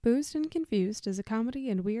Boozed and Confused is a comedy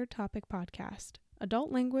and weird topic podcast.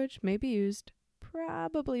 Adult language may be used,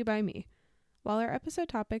 probably by me. While our episode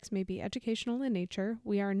topics may be educational in nature,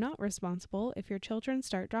 we are not responsible if your children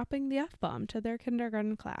start dropping the F-bomb to their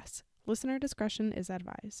kindergarten class. Listener discretion is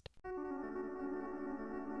advised.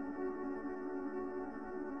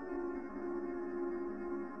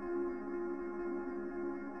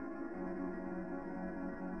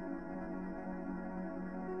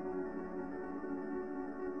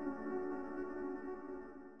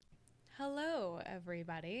 Hello,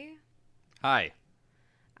 everybody. Hi,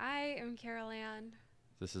 I am Carol Ann,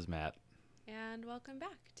 this is Matt. and welcome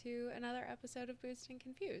back to another episode of Boozed and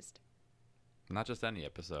Confused. Not just any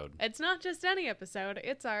episode. It's not just any episode,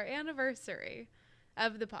 it's our anniversary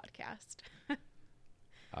of the podcast.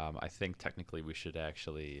 I think technically we should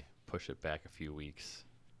actually push it back a few weeks,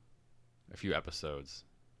 a few episodes,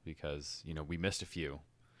 because, we missed a few.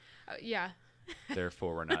 Yeah.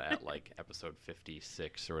 Therefore, we're not at like episode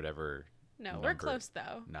 56 or whatever. No, we're close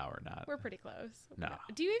though. No, we're not. We're pretty close. No.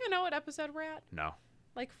 Do you even know what episode we're at? No.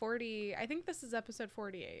 Like 40. I think this is episode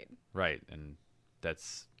 48. Right, and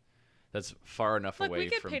that's far enough Look, we away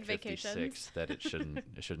get from paid 56 vacations. that it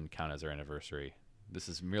shouldn't count as our anniversary. This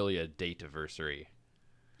is merely a date-iversary.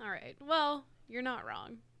 All right. Well, you're not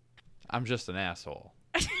wrong. I'm just an asshole.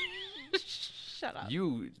 Shut up.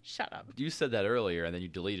 Shut up. You said that earlier, and then you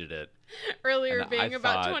deleted it. Earlier And being I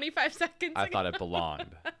about thought- 25 seconds I ago. thought it belonged.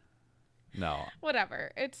 No,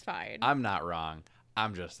 Whatever. It's fine. I'm not wrong.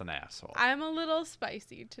 I'm just an asshole. I'm a little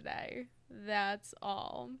spicy today. That's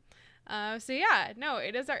all. So yeah, no,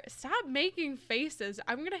 it is our. Stop making faces.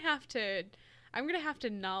 I'm gonna have to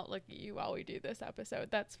not look at you while we do this episode.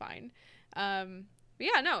 That's fine. But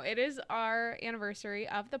yeah, no, it is our anniversary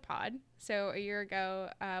of the pod. So a year ago,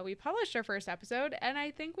 we published our first episode, and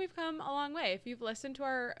I think we've come a long way. If you've listened to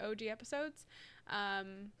our OG episodes,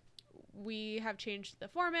 we have changed the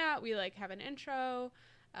format. We have an intro.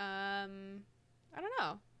 I don't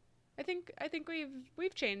know. I think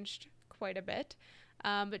we've changed quite a bit.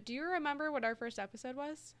 But do you remember what our first episode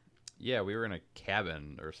was? Yeah, we were in a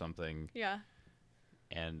cabin or something, Yeah.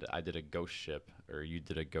 and I did a ghost ship, or you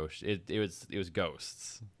did a ghost. It was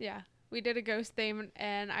ghosts. Yeah. We did a ghost theme,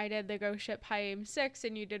 and I did the ghost ship High Aim 6,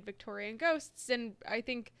 and you did Victorian ghosts. And I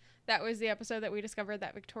think that was the episode that we discovered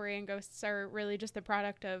that Victorian ghosts are really just the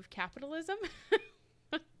product of capitalism.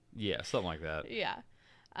 Yeah, something like that. Yeah.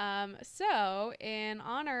 So in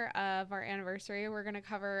honor of our anniversary, we're going to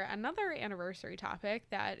cover another anniversary topic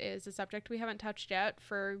that is a subject we haven't touched yet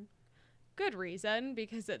for good reason,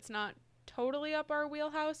 because it's not totally up our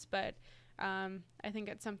wheelhouse, but I think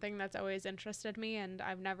it's something that's always interested me, and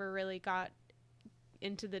I've never really got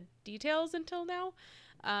into the details until now.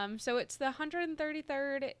 So it's the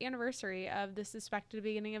 133rd anniversary of the suspected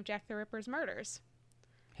beginning of Jack the Ripper's murders,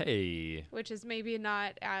 Hey, which is maybe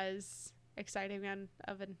not as exciting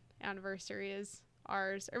of an anniversary as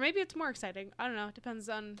ours, or maybe it's more exciting. I don't know. It depends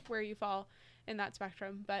on where you fall in that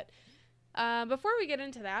spectrum. But before we get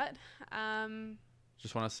into that,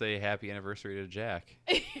 just want to say happy anniversary to Jack.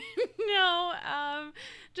 no,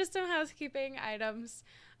 just some housekeeping items.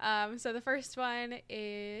 So the first one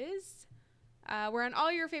is we're on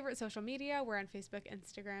all your favorite social media. We're on Facebook,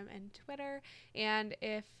 Instagram, and Twitter. And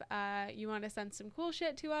if you want to send some cool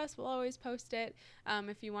shit to us, we'll always post it.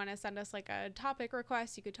 If you want to send us a topic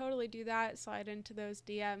request, you could totally do that. Slide into those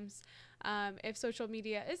DMs. If social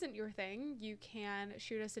media isn't your thing, you can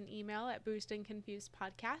shoot us an email at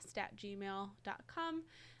boostandconfusedpodcast@gmail.com.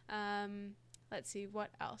 Let's see, what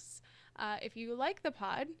else? If you like the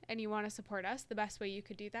pod and you want to support us, the best way you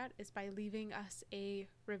could do that is by leaving us a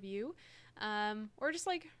review, or just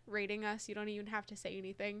rating us. You don't even have to say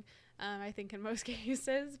anything, I think, in most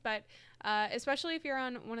cases, but especially if you're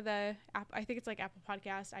on one of the I think it's Apple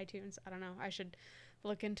Podcasts, iTunes. I don't know. I should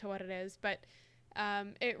look into what it is, but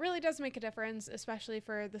it really does make a difference, especially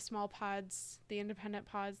for the small pods, the independent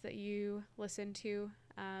pods that you listen to.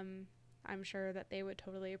 I'm sure that they would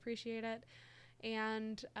totally appreciate it.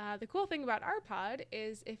 And the cool thing about our pod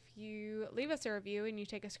is if you leave us a review and you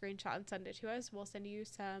take a screenshot and send it to us, we'll send you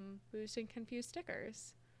some Boozed and Confused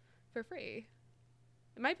stickers for free.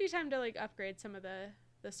 It might be time to upgrade some of the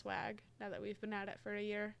swag now that we've been at it for a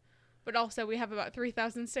year. But also we have about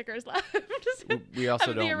 3,000 stickers left. We also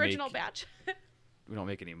of the original batch. We don't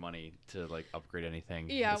make any money to upgrade anything.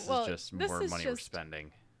 Yeah, this well, is just this more is money we're just-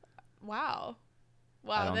 spending. Wow. I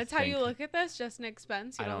Wow, don't that's how you think- look at this? Just an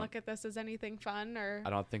expense? You I don't don't- look at this as anything fun? Or I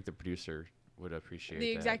don't think the producer would appreciate The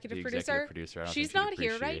that. executive The producer? executive producer. I don't She's think she'd not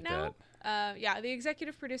here right appreciate now. that. Yeah, the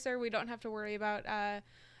executive producer, we don't have to worry about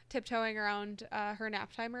tiptoeing around her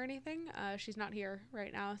nap time or anything. She's not here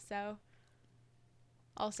right now, so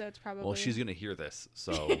Also, it's probably... Well, she's going to hear this,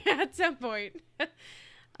 so... at some point.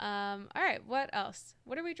 All right, what else?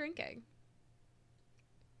 What are we drinking?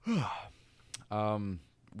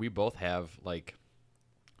 We both have, like,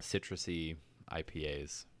 citrusy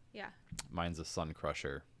IPAs. Yeah. Mine's a Sun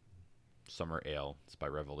Crusher Summer Ale. It's by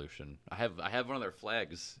Revolution. I have one of their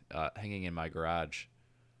flags hanging in my garage.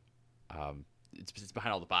 It's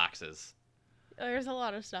behind all the boxes. There's a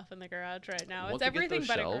lot of stuff in the garage right now. Once It's everything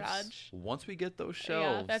but shelves, a garage. Once we get those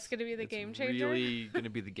shelves, that's going to be the game changer. It's really going to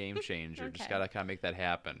be the game changer. Okay. Just got to kind of make that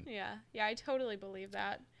happen. Yeah, I totally believe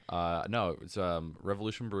that. No, it's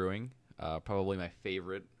Revolution Brewing. Probably my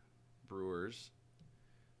favorite brewers,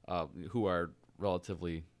 who are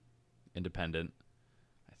relatively independent.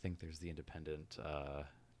 I think there's the independent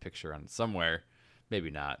picture on somewhere. Maybe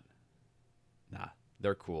not. Nah,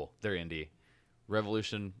 they're cool. They're indie.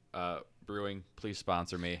 Revolution Brewing, please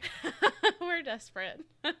sponsor me. We're desperate.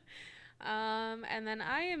 And then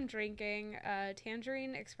I am drinking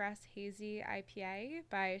Tangerine Express Hazy IPA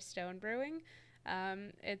by Stone Brewing.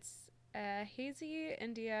 It's a hazy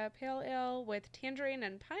India pale ale with tangerine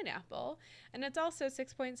and pineapple, and it's also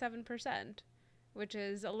 6.7%, which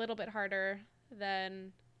is a little bit harder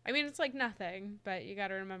than... I mean, it's like nothing, but you got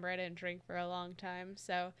to remember I didn't drink for a long time,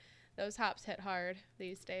 so those hops hit hard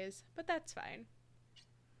these days, but that's fine.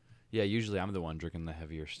 Yeah, usually I'm the one drinking the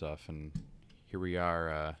heavier stuff, and here we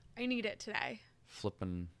are. I need it today.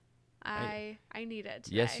 Flipping. I need it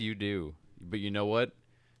today. Yes, you do. But you know what?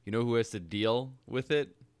 You know who has to deal with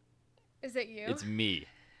it? Is it you? It's me.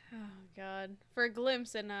 Oh, God. For a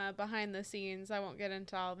glimpse in behind the scenes, I won't get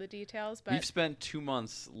into all the details, but... We've spent 2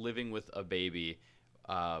 months living with a baby,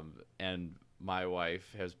 and my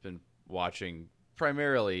wife has been watching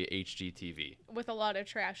primarily HGTV. With a lot of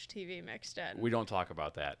trash TV mixed in. We don't talk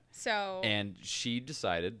about that. So... And she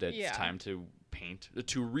decided that it's time to repaint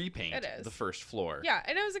the first floor. Yeah,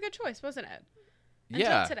 and it was a good choice, wasn't it?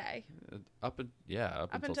 Yeah. Until today. Up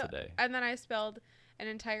until today. And then I spilled an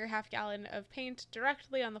entire half gallon of paint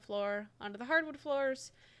directly on the floor, onto the hardwood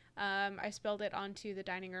floors. I spilled it onto the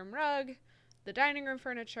dining room rug, the dining room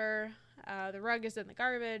furniture. The rug is in the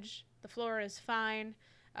garbage. The floor is fine.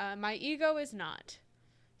 My ego is not.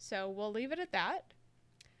 So we'll leave it at that.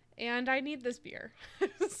 And I need this beer.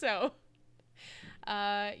 So,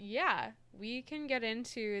 yeah, we can get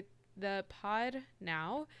into the pod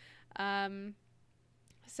now.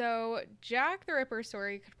 So Jack the Ripper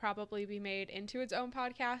story could probably be made into its own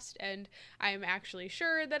podcast, and I'm actually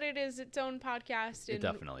sure that it is its own podcast. It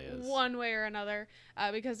definitely is. One way or another,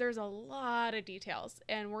 because there's a lot of details,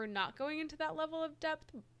 and we're not going into that level of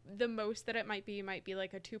depth. The most that it might be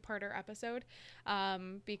like a 2-parter episode,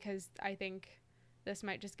 because I think this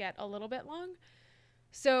might just get a little bit long.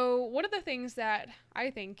 So one of the things that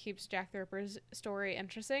I think keeps Jack the Ripper's story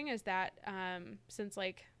interesting is that since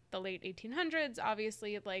like the late 1800s,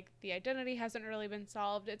 obviously, like, the identity hasn't really been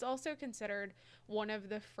solved. It's also considered one of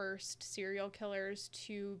the first serial killers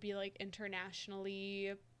to be, like,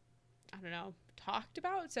 internationally, I don't know, talked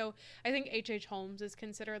about. So I think H.H. Holmes is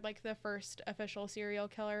considered, like, the first official serial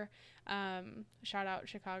killer. Shout out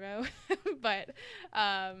Chicago. But,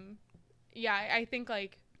 yeah, I think,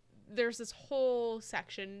 like, there's this whole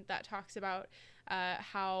section that talks about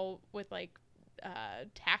how with, like,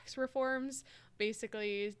 tax reforms,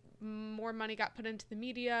 basically more money got put into the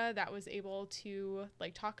media that was able to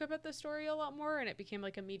like talk about the story a lot more, and it became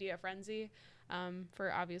like a media frenzy,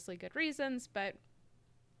 for obviously good reasons. But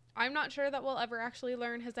I'm not sure that we'll ever actually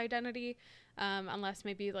learn his identity, unless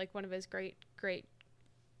maybe like one of his great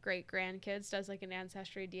grandkids does like an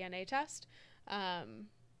ancestry DNA test,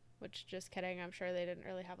 which, just kidding, I'm sure they didn't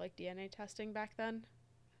really have like DNA testing back then.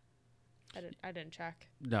 I didn't check.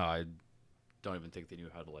 No, I don't even think they knew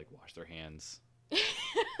how to like wash their hands.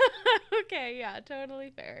 Okay, yeah,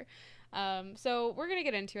 totally fair. So we're gonna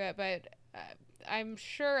get into it, but I'm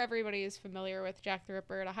sure everybody is familiar with Jack the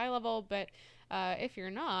Ripper at a high level, but if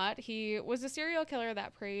you're not, he was a serial killer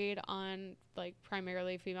that preyed on like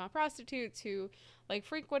primarily female prostitutes who like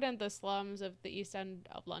frequented the slums of the East End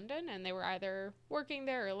of London, and they were either working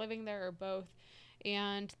there or living there or both.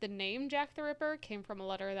 And the name Jack the Ripper came from a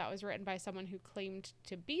letter that was written by someone who claimed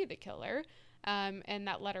to be the killer. And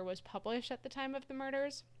that letter was published at the time of the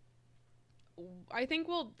murders. I think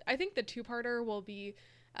the 2-parter will be,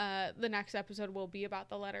 the next episode will be about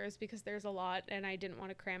the letters, because there's a lot and I didn't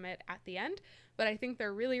want to cram it at the end, but I think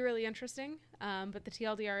they're really, really interesting. But the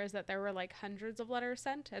TLDR is that there were like hundreds of letters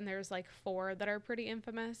sent, and there's like 4 that are pretty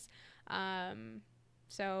infamous.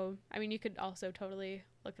 So, I mean, you could also totally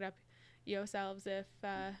look it up yourselves if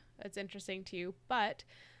it's interesting to you. But,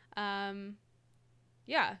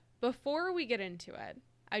 yeah. Before we get into it,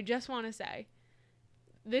 I just want to say,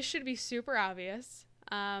 this should be super obvious.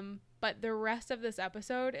 But the rest of this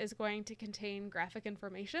episode is going to contain graphic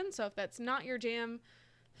information. So if that's not your jam,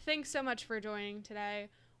 thanks so much for joining today.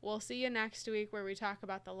 We'll see you next week where we talk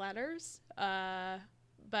about the letters.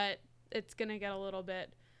 But it's going to get a little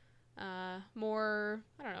bit more,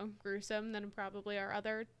 I don't know, gruesome than probably our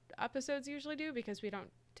other episodes usually do, because we don't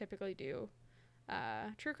typically do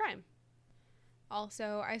true crime.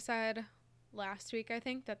 Also, I said last week, I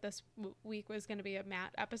think, that this week was going to be a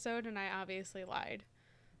Matt episode, and I obviously lied.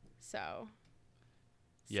 So,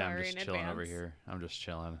 yeah, sorry I'm just in chilling advance. over here. I'm just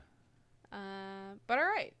chilling. But all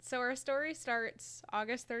right, so our story starts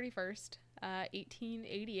August 31st,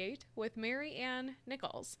 1888, with Mary Ann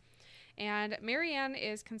Nichols. And Mary Ann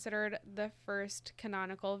is considered the first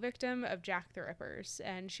canonical victim of Jack the Ripper's,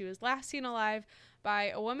 and she was last seen alive by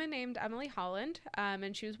a woman named Emily Holland,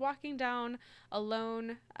 and she was walking down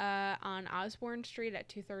alone on Osborne Street at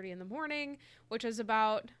 2:30 in the morning, which is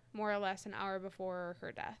about more or less an hour before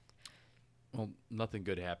her death. Well, nothing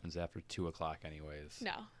good happens after 2 o'clock anyways.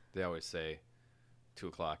 No, They always say 2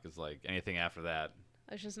 o'clock is like anything after that.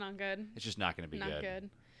 it's just not good. It's just not going to be Not good.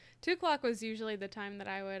 2 o'clock was usually the time that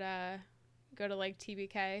I would go to like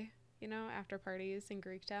TBK, you know, after parties in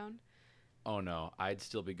Greektown. Oh, no. I'd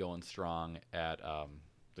still be going strong at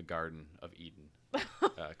the Garden of Eden,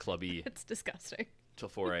 Club E, It's disgusting. till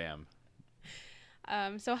 4 a.m.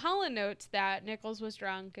 So Holland notes that Nichols was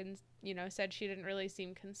drunk and, you know, said she didn't really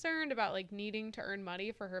seem concerned about like needing to earn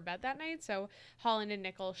money for her bed that night. So Holland and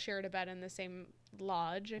Nichols shared a bed in the same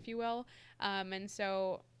lodge, if you will. And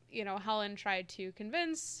so, you know, Holland tried to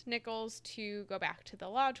convince Nichols to go back to the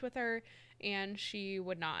lodge with her, and she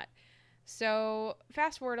would not. So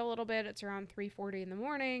fast forward a little bit, it's around 3:40 in the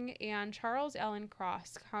morning, and Charles Allen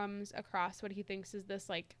Cross comes across what he thinks is this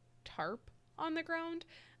like tarp on the ground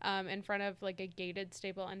in front of like a gated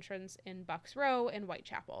stable entrance in Bucks Row in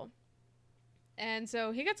Whitechapel. And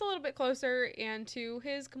so he gets a little bit closer, and to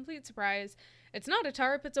his complete surprise, it's not a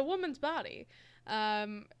tarp, it's a woman's body.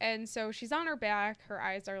 And so she's on her back, her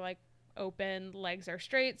eyes are like open, legs are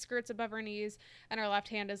straight, skirts above her knees, and her left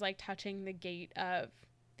hand is like touching the gate of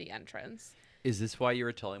the entrance. Is this why you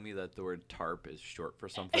were telling me that the word tarp is short for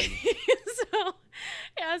something? So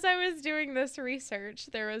as I was doing this research,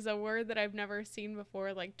 there was a word that I've never seen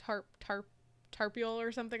before, like tarpial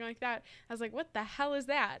or something like that. I was like, what the hell is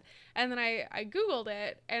that? And then I Googled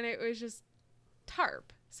it, and it was just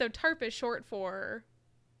tarp. So tarp is short for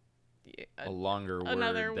A longer word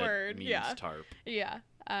another that word, means yeah. tarp. Yeah.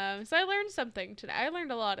 So I learned something today. I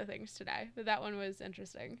learned a lot of things today, but that one was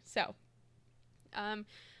interesting. So,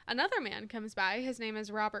 another man comes by. His name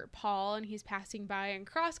is Robert Paul, and he's passing by, and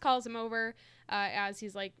Cross calls him over as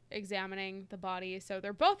he's like examining the body. So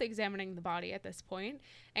they're both examining the body at this point,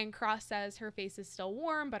 and Cross says her face is still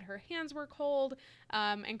warm, but her hands were cold.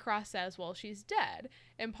 And Cross says, well, she's dead.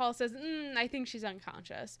 And Paul says, I think she's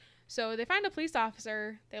unconscious. So they find a police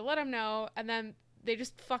officer, they let him know, and then they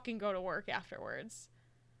just fucking go to work afterwards.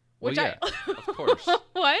 Well, Which yeah, of course.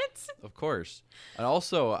 What? Of course. And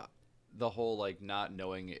also, the whole, like, not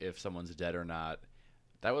knowing if someone's dead or not,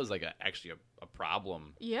 that was, like, actually a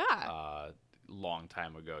problem. Yeah. Long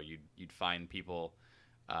time ago. You'd find people,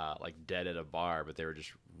 like, dead at a bar, but they were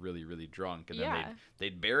just really, really drunk. And then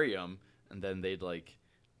they'd bury them, and then they'd, like,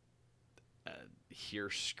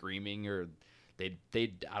 hear screaming, or they'd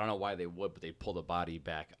I don't know why they would, but they'd pull the body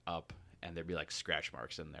back up, and there'd be like scratch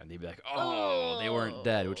marks in there, and they'd be like, oh, they weren't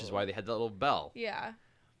dead, which is why they had that little bell. Yeah.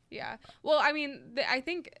 Well, I mean, I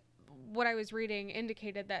think what I was reading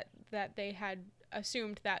indicated that they had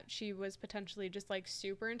assumed that she was potentially just like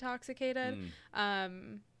super intoxicated. But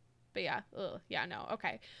yeah. No.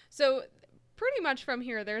 Okay. So pretty much from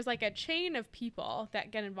here, there's like a chain of people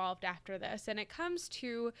that get involved after this, and it comes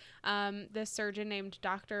to this surgeon named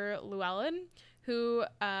Dr. Llewellyn, who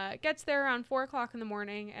gets there around 4 o'clock in the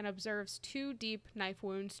morning and observes 2 deep knife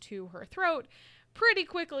wounds to her throat. Pretty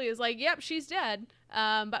quickly is like, yep, she's dead.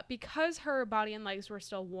 But because her body and legs were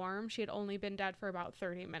still warm, she had only been dead for about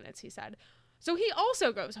 30 minutes, he said. So he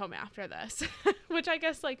also goes home after this, which I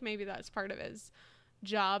guess like maybe that's part of his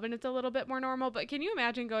job and it's a little bit more normal. But can you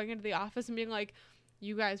imagine going into the office and being like,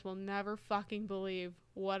 you guys will never fucking believe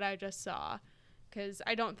what I just saw? Because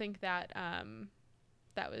I don't think that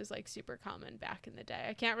that was like super common back in the day.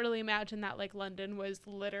 I can't really imagine that like London was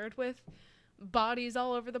littered with bodies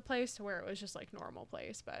all over the place to where it was just like normal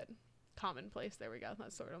place, but commonplace. There we go.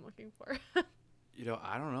 That's what I'm looking for.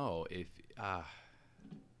 I don't know if I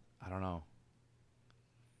don't know.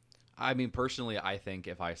 I mean, personally, I think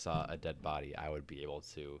if I saw a dead body, I would be able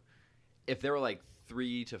to, if there were like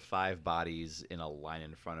 3 to 5 bodies in a line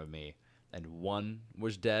in front of me, and one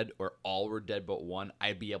was dead, or all were dead but one,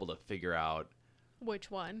 I'd be able to figure out Which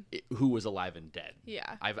one? who was alive and dead.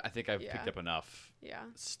 Yeah. I think I've Yeah. picked up enough Yeah.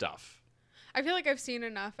 stuff. I feel like I've seen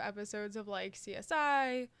enough episodes of like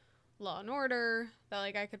CSI, Law and Order that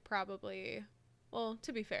like I could probably, well,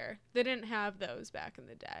 to be fair, they didn't have those back in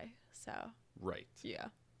the day. So, Right. yeah.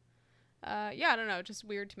 Yeah, I don't know, just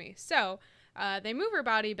weird to me. So, they move her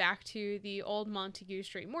body back to the old Montague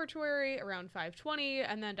Street mortuary around 5:20,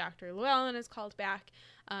 and then Dr. Llewellyn is called back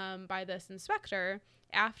by this inspector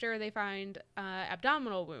after they find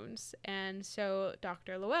abdominal wounds. And so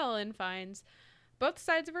Dr. Llewellyn finds both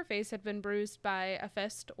sides of her face had been bruised by a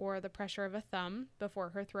fist or the pressure of a thumb before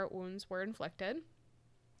her throat wounds were inflicted.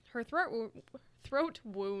 Her throat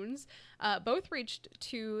wounds both reached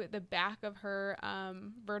to the back of her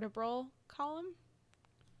vertebral column.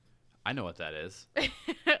 I know what that is.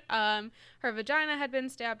 Her vagina had been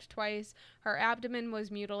stabbed twice. Her abdomen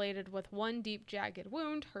was mutilated with one deep, jagged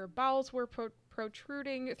wound. Her bowels were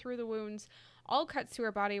protruding through the wounds. All cuts to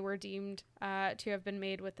her body were deemed to have been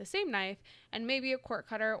made with the same knife, and maybe a cord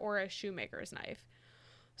cutter or a shoemaker's knife.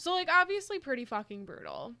 So, like, obviously pretty fucking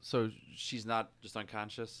brutal. So she's not just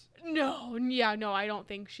unconscious? No, I don't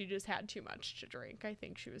think she just had too much to drink. I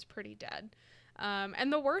think she was pretty dead.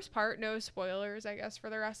 And the worst part, no spoilers, I guess, for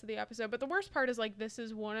the rest of the episode, but the worst part is, like, this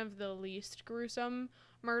is one of the least gruesome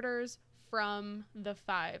murders from the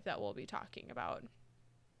 5 that we'll be talking about.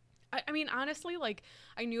 I mean, honestly, like,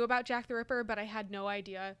 I knew about Jack the Ripper, but I had no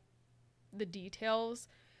idea the details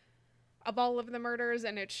of all of the murders,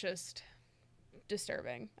 and it's just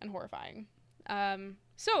disturbing and horrifying.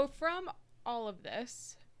 So from all of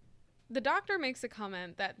this, the doctor makes a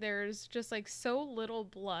comment that there's just like so little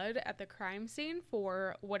blood at the crime scene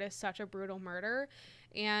for what is such a brutal murder,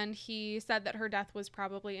 and he said that her death was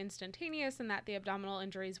probably instantaneous and that the abdominal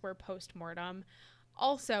injuries were post-mortem.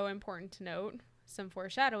 Also important to note, some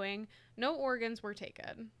foreshadowing, no organs were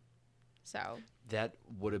taken. So that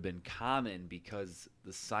would have been common because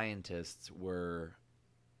the scientists were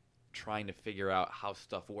trying to figure out how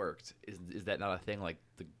stuff worked. Is that not a thing? Like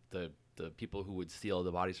the people who would steal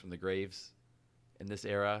the bodies from the graves in this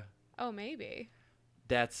era? Oh, maybe.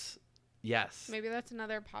 Yes. Maybe that's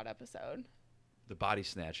another pod episode. The body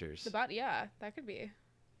snatchers. Yeah, that could be.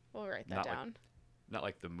 We'll write that down. Not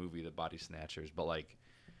like the movie The Body Snatchers, but like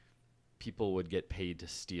people would get paid to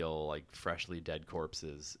steal like freshly dead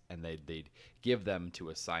corpses, and they'd give them to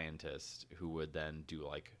a scientist who would then do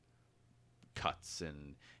like cuts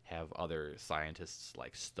and have other scientists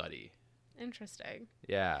like study. Interesting.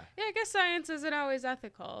 Yeah. Yeah, I guess science isn't always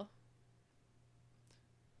ethical.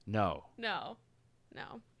 No.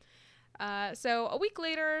 So a week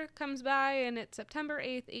later comes by, and it's September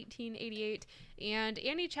 8th, 1888, and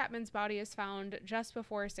Annie Chapman's body is found just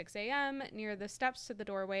before 6 a.m. near the steps to the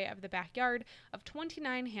doorway of the backyard of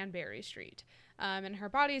 29 Hanbury Street. And her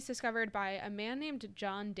body is discovered by a man named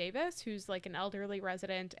John Davis, who's like an elderly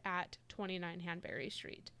resident at 29 Hanbury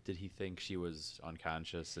Street. Did he think she was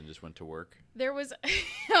unconscious and just went to work? There was,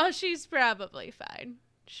 oh, she's probably fine.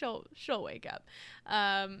 She'll wake up.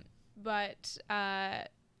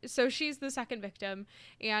 So she's the second victim,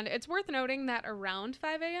 and it's worth noting that around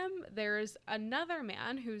 5 a.m., there's another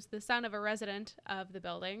man who's the son of a resident of the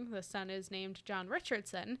building. The son is named John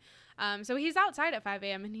Richardson. So he's outside at 5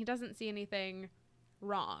 a.m., and he doesn't see anything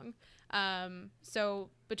wrong. So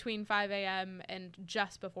between 5 a.m. and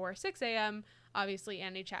just before 6 a.m., obviously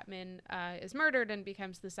Annie Chapman is murdered and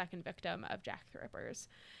becomes the second victim of Jack the Ripper's.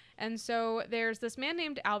 And so there's this man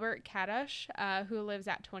named Albert Kadash who lives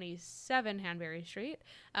at 27 Hanbury Street.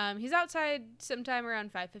 He's outside sometime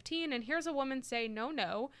around 5:15 and hears a woman say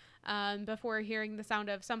no before hearing the sound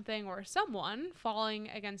of something or someone falling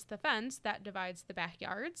against the fence that divides the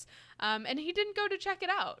backyards. And he didn't go to check it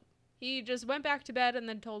out. He just went back to bed and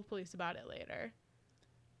then told police about it later.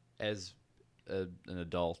 As an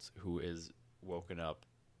adult who is woken up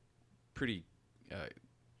pretty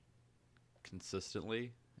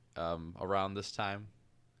consistently around this time,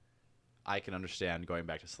 I can understand going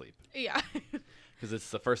back to sleep. Yeah. Because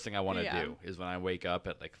it's the first thing I want to Yeah. do is when I wake up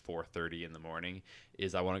at like 4:30 in the morning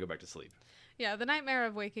is I want to go back to sleep. Yeah, the nightmare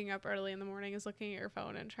of waking up early in the morning is looking at your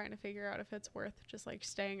phone and trying to figure out if it's worth just like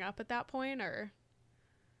staying up at that point or...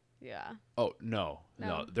 Yeah. Oh, no.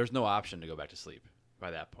 There's no option to go back to sleep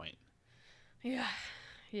by that point. Yeah.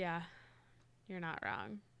 You're not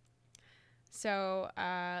wrong. So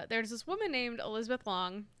there's this woman named Elizabeth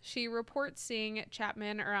Long. She reports seeing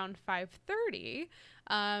Chapman around 5:30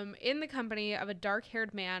 in the company of a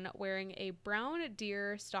dark-haired man wearing a brown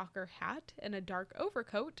deer stalker hat and a dark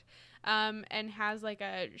overcoat, and has like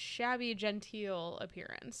a shabby genteel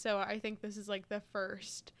appearance. So I think this is like the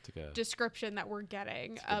first description that we're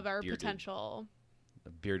getting of our potential... A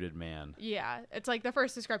bearded man. Yeah, it's like the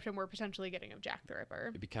first description we're potentially getting of Jack the Ripper.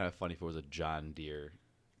 It'd be kind of funny if it was a John Deere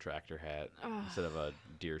tractor hat instead of a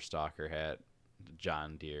deer stalker hat.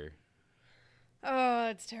 John Deere. Oh,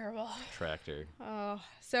 it's terrible. Tractor. Oh,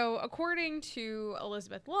 so according to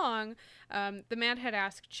Elizabeth Long, the man had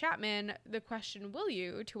asked Chapman the question, "Will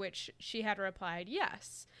you?" to which she had replied,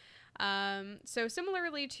 "Yes." So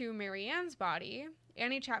similarly to Mary Ann's body,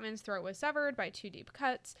 Annie Chapman's throat was severed by 2 deep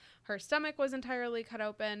cuts. Her stomach was entirely cut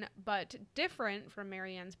open, but different from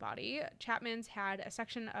Mary Ann's body, Chapman's had a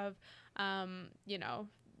section of,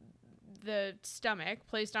 the stomach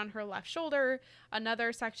placed on her left shoulder,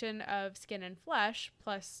 another section of skin and flesh,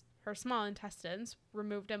 plus her small intestines,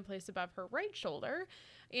 removed and placed above her right shoulder,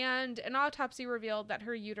 and an autopsy revealed that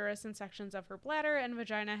her uterus and sections of her bladder and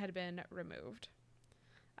vagina had been removed.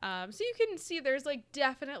 So you can see there's like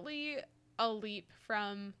definitely a leap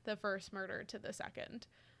from the first murder to the second.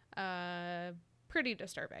 Pretty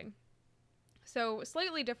disturbing. So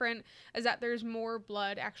slightly different is that there's more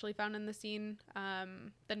blood actually found in the scene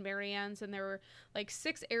than Mary Ann's, and there were like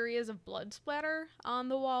 6 areas of blood splatter on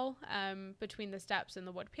the wall between the steps and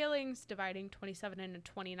the wood palings, dividing 27 into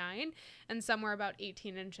 29, and somewhere about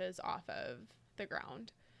 18 inches off of the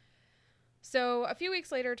ground. So a few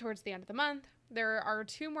weeks later, towards the end of the month, there are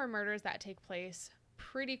 2 more murders that take place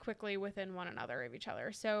pretty quickly within one another of each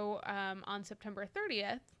other. So on September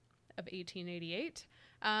 30th of 1888,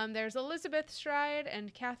 there's Elizabeth Stride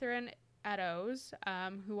and Catherine Eddowes,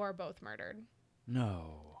 who are both murdered.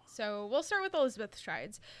 No. So we'll start with Elizabeth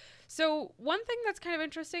Strides. So one thing that's kind of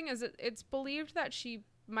interesting is that it's believed that she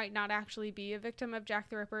might not actually be a victim of Jack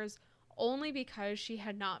the Ripper's, only because she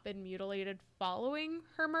had not been mutilated following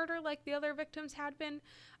her murder like the other victims had been.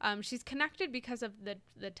 She's connected because of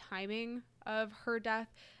the timing of her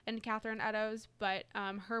death and Catherine Eddowes, but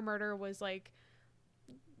her murder was like,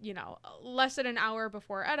 less than an hour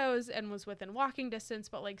before Eddowes and was within walking distance,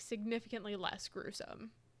 but like significantly less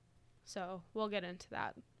gruesome. So we'll get into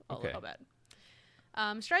that a little bit.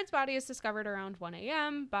 Stride's body is discovered around 1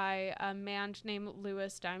 a.m. by a man named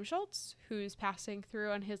Louis Diemschultz, who's passing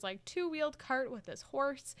through on his like 2-wheeled cart with his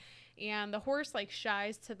horse, and the horse like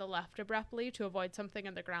shies to the left abruptly to avoid something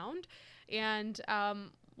in the ground, and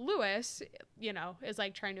Louis, is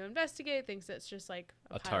like trying to investigate, thinks it's just like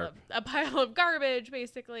a pile of garbage,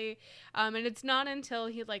 basically. And it's not until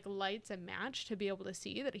he like lights a match to be able to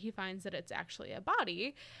see that he finds that it's actually a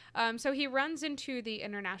body. So he runs into the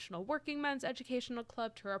International Working Men's Educational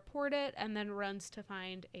Club to report it, and then runs to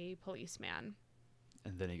find a policeman.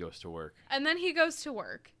 And then he goes to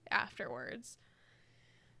work. Afterwards.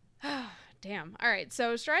 Damn. All right.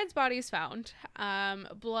 So Stride's body is found.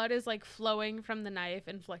 Blood is like flowing from the knife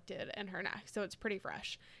inflicted in her neck. So it's pretty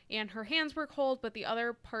fresh. And her hands were cold, but the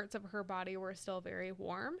other parts of her body were still very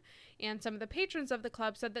warm. And some of the patrons of the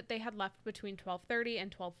club said that they had left between 12:30 and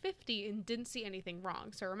 12:50 and didn't see anything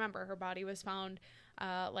wrong. So remember, her body was found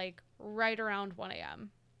like right around 1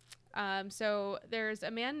 a.m. So there's a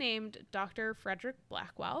man named Dr. Frederick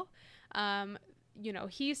Blackwell.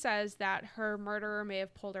 He says that her murderer may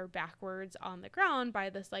have pulled her backwards on the ground by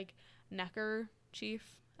this like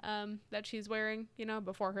neckerchief that she's wearing,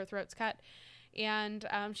 before her throat's cut. And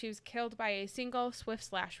she was killed by a single swift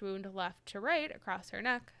slash wound left to right across her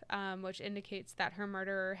neck, which indicates that her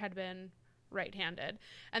murderer had been right-handed.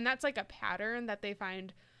 And that's like a pattern that they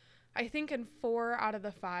find, I think, in 4 out of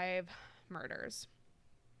the 5 murders.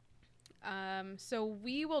 So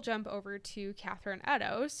we will jump over to Catherine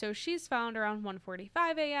Eddowes. So she's found around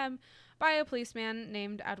 1:45 a.m. by a policeman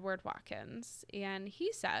named Edward Watkins. And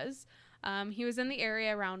he says he was in the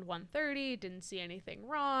area around 1:30, didn't see anything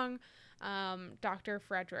wrong. Dr.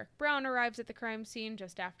 Frederick Brown arrives at the crime scene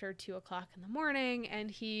just after 2 o'clock in the morning,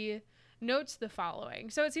 and he notes the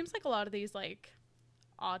following. So it seems like a lot of these like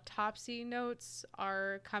autopsy notes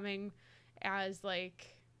are coming as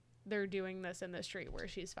like they're doing this in the street where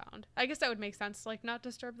she's found. I guess that would make sense to like not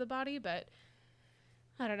disturb the body, but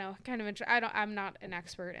I don't know, kind of I'm not an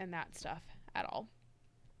expert in that stuff at all.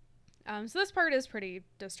 So this part is pretty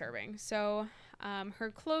disturbing. So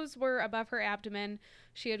her clothes were above her abdomen.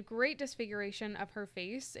 She had great disfiguration of her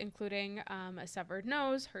face, including a severed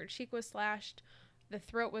nose. Her cheek was slashed. The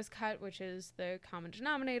throat was cut, which is the common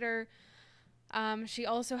denominator. She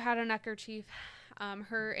also had a neckerchief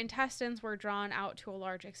Her intestines were drawn out to a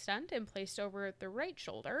large extent and placed over the right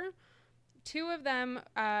shoulder. Two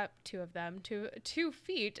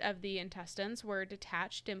feet of the intestines were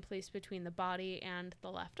detached and placed between the body and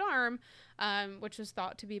the left arm, which was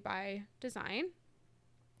thought to be by design.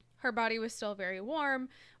 Her body was still very warm,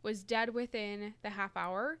 was dead within the half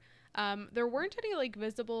hour. There weren't any like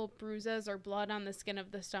visible bruises or blood on the skin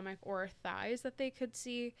of the stomach or thighs that they could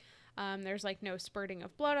see. There's like no spurting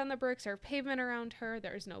of blood on the bricks or pavement around her.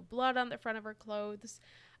 There's no blood on the front of her clothes.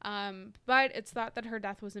 But it's thought that her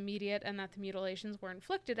death was immediate and that the mutilations were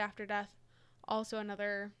inflicted after death. Also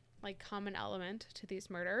another like common element to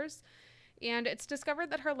these murders. And it's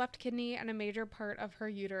discovered that her left kidney and a major part of her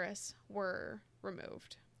uterus were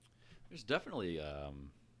removed. There's definitely a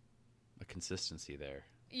consistency there.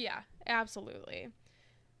 Yeah, absolutely.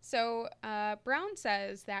 So Brown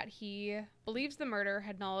says that he believes the murderer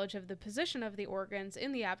had knowledge of the position of the organs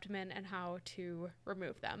in the abdomen and how to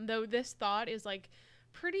remove them. Though this thought is like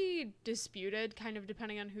pretty disputed, kind of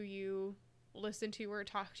depending on who you listen to or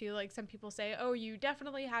talk to. Like some people say, oh, you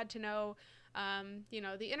definitely had to know,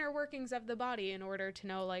 the inner workings of the body in order to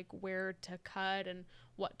know like where to cut and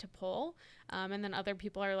what to pull. And then other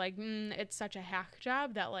people are like, it's such a hack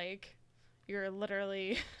job that like you're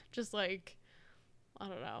literally just like, I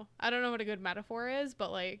don't know what a good metaphor is,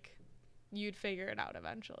 but like you'd figure it out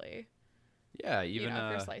eventually. Yeah, even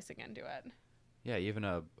if you're slicing into it. Yeah, even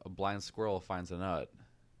a blind squirrel finds a nut.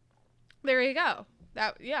 There you go.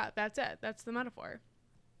 That's it. That's the metaphor.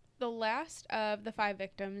 The last of the 5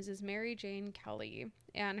 victims is Mary Jane Kelly,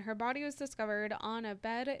 and her body was discovered on a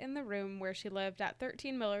bed in the room where she lived at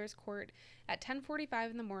 13 Miller's Court at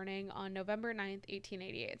 10:45 in the morning on November 9th,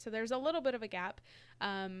 1888. So there's a little bit of a gap.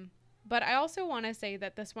 But I also want to say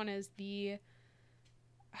that this one is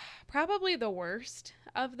probably the worst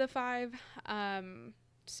of the 5.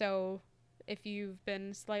 So if you've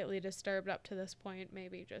been slightly disturbed up to this point,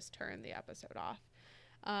 maybe just turn the episode off.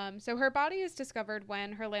 So her body is discovered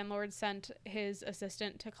when her landlord sent his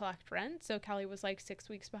assistant to collect rent. So Kelly was like 6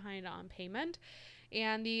 weeks behind on payment.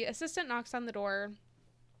 And the assistant knocks on the door.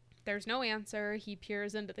 There's no answer. He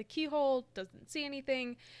peers into the keyhole, doesn't see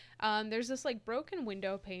anything. There's this like broken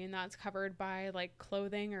window pane that's covered by like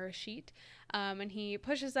clothing or a sheet. And he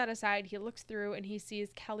pushes that aside. He looks through and he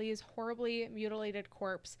sees Kelly's horribly mutilated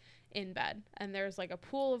corpse in bed. And there's like a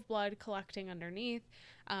pool of blood collecting underneath.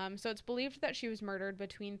 So it's believed that she was murdered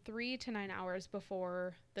between 3 to 9 hours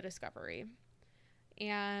before the discovery.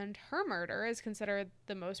 And her murder is considered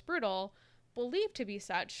the most brutal, believed to be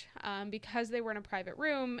such, because they were in a private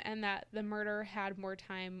room and that the murder had more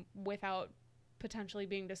time without potentially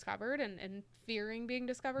being discovered and fearing being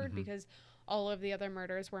discovered because all of the other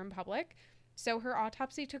murders were in public. So her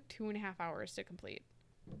autopsy took 2.5 hours to complete.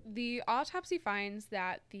 The autopsy finds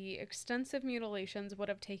that the extensive mutilations would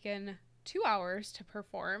have taken 2 hours to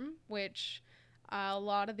perform, which a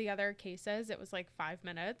lot of the other cases, it was like 5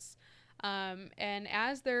 minutes. And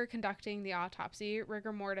as they're conducting the autopsy,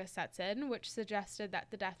 rigor mortis sets in, which suggested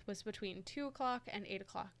that the death was between 2 o'clock and 8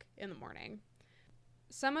 o'clock in the morning.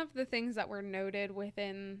 Some of the things that were noted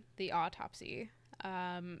within the autopsy,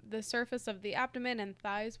 the surface of the abdomen and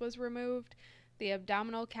thighs was removed, the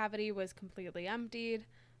abdominal cavity was completely emptied,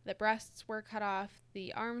 the breasts were cut off,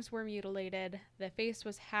 the arms were mutilated, the face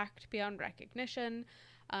was hacked beyond recognition,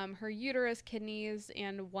 her uterus, kidneys,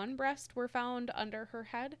 and one breast were found under her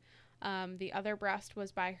head. The other breast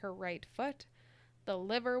was by her right foot. The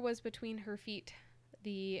liver was between her feet.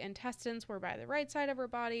 The intestines were by the right side of her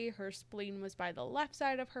body. Her spleen was by the left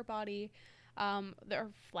side of her body. Their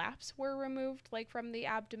flaps were removed, like from the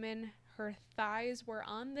abdomen. Her thighs were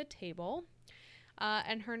on the table.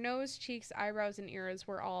 And her nose, cheeks, eyebrows, and ears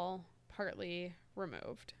were all partly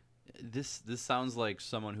removed. This sounds like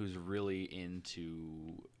someone who's really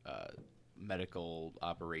into medical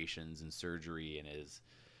operations and surgery and is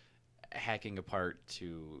hacking apart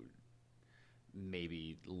to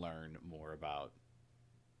maybe learn more about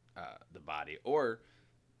the body, or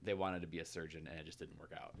they wanted to be a surgeon and it just didn't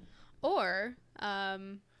work out. Or I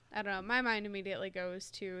don't know, my mind immediately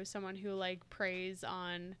goes to someone who like preys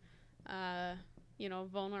on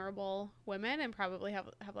vulnerable women and probably have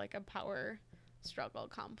like a power struggle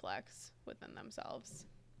complex within themselves.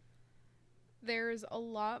 There's a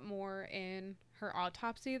lot more in her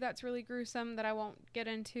autopsy that's really gruesome that I won't get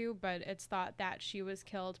into, but it's thought that she was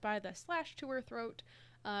killed by the slash to her throat,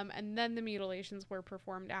 and then the mutilations were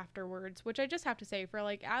performed afterwards, which I just have to say, for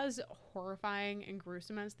like as horrifying and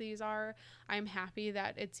gruesome as these are, I'm happy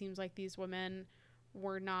that it seems like these women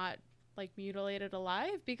were not like mutilated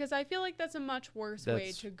alive, because I feel like that's a much worse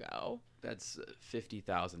way to go. That's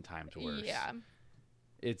 50,000 times worse. Yeah.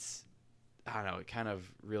 It's I don't know, kind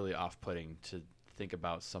of really off-putting to think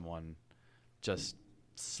about someone just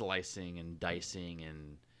slicing and dicing,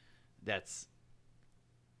 and that's,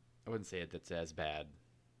 I wouldn't say that's as bad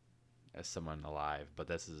as someone alive, but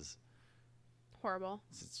this is Horrible.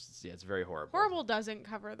 it's very horrible. Horrible doesn't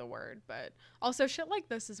cover the word, but also shit like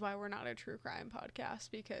this is why we're not a true crime podcast,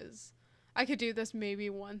 because I could do this maybe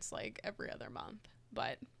once like every other month.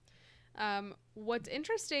 But what's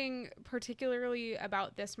interesting particularly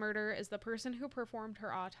about this murder is the person who performed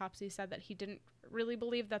her autopsy said that he didn't really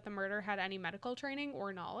believe that the murder had any medical training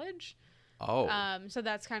or knowledge. Oh. So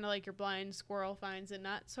that's kind of like your blind squirrel finds a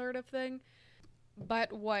nut sort of thing.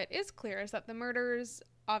 But what is clear is that the murders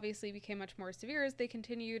obviously became much more severe as they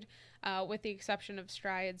continued, with the exception of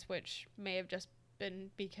Strides, which may have just been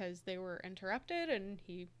because they were interrupted and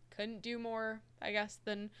he couldn't do more, I guess,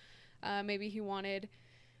 than maybe he wanted.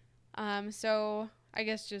 So I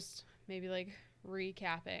guess just maybe like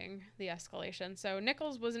recapping the escalation. So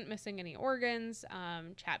Nichols wasn't missing any organs.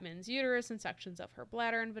 Chapman's uterus and sections of her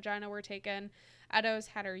bladder and vagina were taken. Eddowes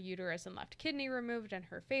had her uterus and left kidney removed and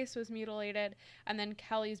her face was mutilated. And then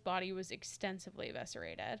Kelly's body was extensively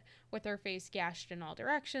eviscerated, with her face gashed in all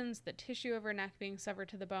directions, the tissue of her neck being severed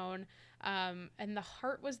to the bone, and the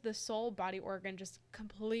heart was the sole body organ just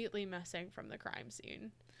completely missing from the crime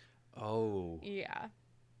scene. Oh. Yeah.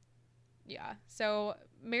 Yeah. So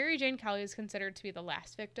Mary Jane Kelly is considered to be the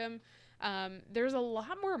last victim. There's a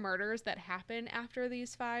lot more murders that happen after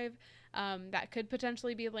these 5 that could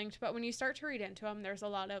potentially be linked. But when you start to read into them, there's a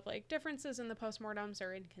lot of like differences in the postmortems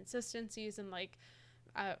or inconsistencies and like,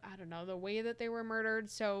 I don't know, the way that they were murdered.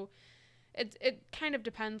 So it kind of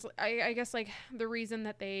depends. I guess like the reason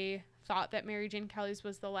that they thought that Mary Jane Kelly's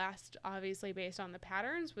was the last, obviously based on the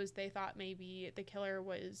patterns, was they thought maybe the killer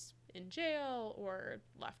was in jail or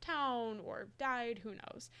left town or died, who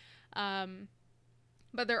knows.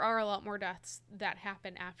 But there are a lot more deaths that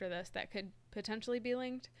happen after this that could potentially be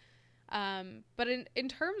linked. But in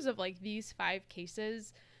terms of like these 5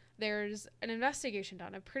 cases, there's an investigation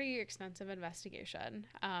done, a pretty extensive investigation.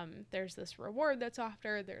 There's this reward that's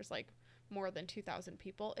offered. There's like more than 2,000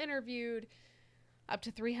 people interviewed. Up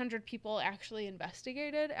to 300 people actually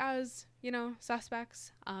investigated as,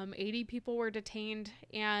 suspects. 80 people were detained,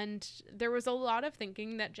 and there was a lot of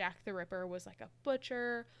thinking that Jack the Ripper was like a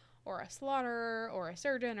butcher or a slaughterer or a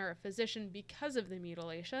surgeon or a physician because of the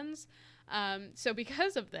mutilations. So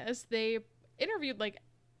because of this, they interviewed like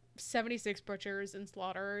 76 butchers and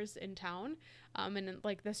slaughterers in town, and in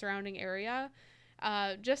like the surrounding area,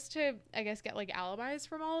 just to, I guess, get like alibis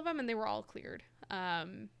from all of them, and they were all cleared.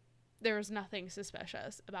 There was nothing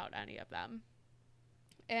suspicious about any of them.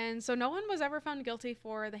 And so no one was ever found guilty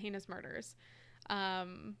for the heinous murders,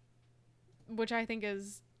 which I think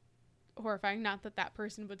is horrifying. Not that that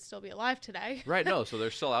person would still be alive today. Right, no, so they're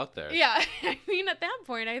still out there. Yeah, I mean, at that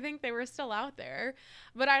point, I think they were still out there.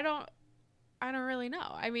 But I don't really know.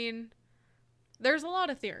 I mean, there's a lot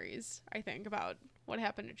of theories, I think, about what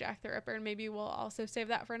happened to Jack the Ripper, and maybe we'll also save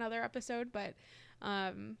that for another episode, but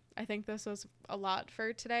I think this was a lot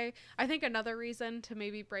for today. I think another reason to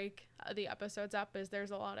maybe break the episodes up is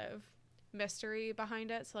there's a lot of mystery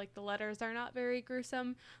behind it. So like the letters are not very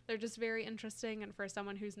gruesome. They're just very interesting, and for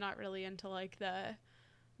someone who's not really into like the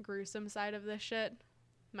gruesome side of this shit,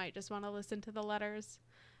 might just want to listen to the letters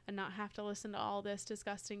and not have to listen to all this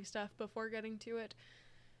disgusting stuff before getting to it.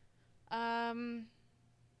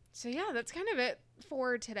 So yeah, that's kind of it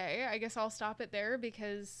for today. I guess I'll stop it there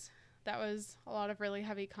because that was a lot of really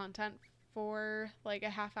heavy content for like a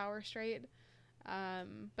half hour straight.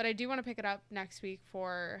 But I do want to pick it up next week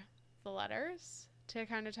for the letters to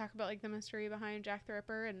kind of talk about like the mystery behind Jack the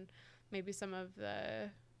Ripper and maybe some of the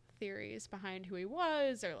theories behind who he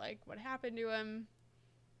was or like what happened to him.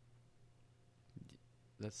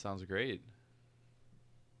 That sounds great.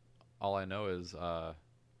 All I know is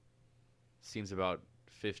seems about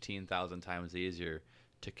 15,000 times easier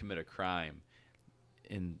to commit a crime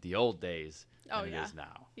in the old days than it is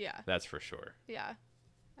now. Yeah. That's for sure. Yeah.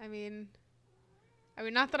 I mean,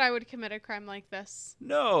 not that I would commit a crime like this.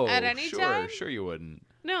 No. At any time? Sure you wouldn't.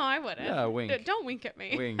 No, I wouldn't. Yeah, wink. Don't wink at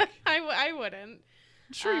me. Wink. I wouldn't.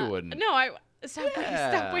 Sure you wouldn't. No,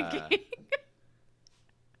 stop winking.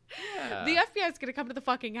 Yeah. The FBI is gonna come to the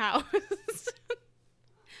fucking house.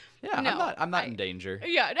 Yeah, No, I'm not in danger.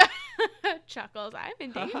 Yeah. Chuckles. I'm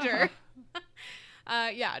in danger.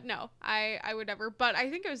 Yeah, no, I would never. But I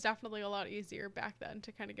think it was definitely a lot easier back then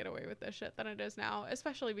to kind of get away with this shit than it is now,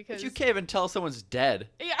 especially because But you can't even tell someone's dead.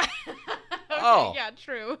 Yeah. Okay, Oh. Yeah,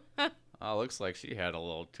 true. Oh, looks like she had a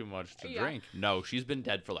little too much to Yeah. drink. No, she's been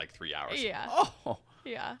dead for like 3 hours. Yeah. Oh.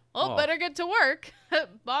 Yeah. Well, Oh. better get to work.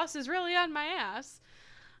 Boss is really on my ass.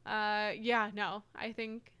 Yeah, no, I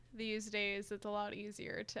think these days it's a lot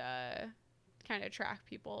easier to kind of track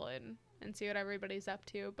people and see what everybody's up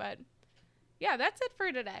to. But yeah, that's it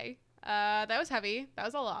for today. That was heavy. That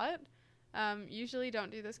was a lot. Usually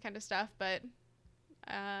don't do this kind of stuff, but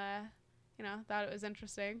thought it was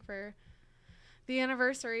interesting for the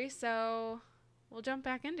anniversary. So we'll jump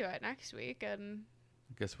back into it next week, and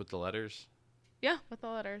I guess with the letters. yeah, with the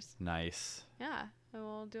letters. Nice. Yeah, and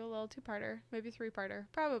we'll do a little 2-parter, maybe 3-parter,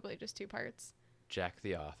 probably just 2 parts. Jack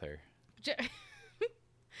the author.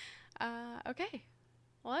 Okay.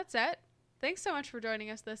 Well, that's it. Thanks so much for joining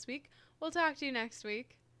us this week. We'll talk to you next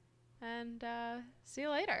week, and see you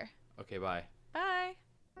later. Okay, bye. Bye.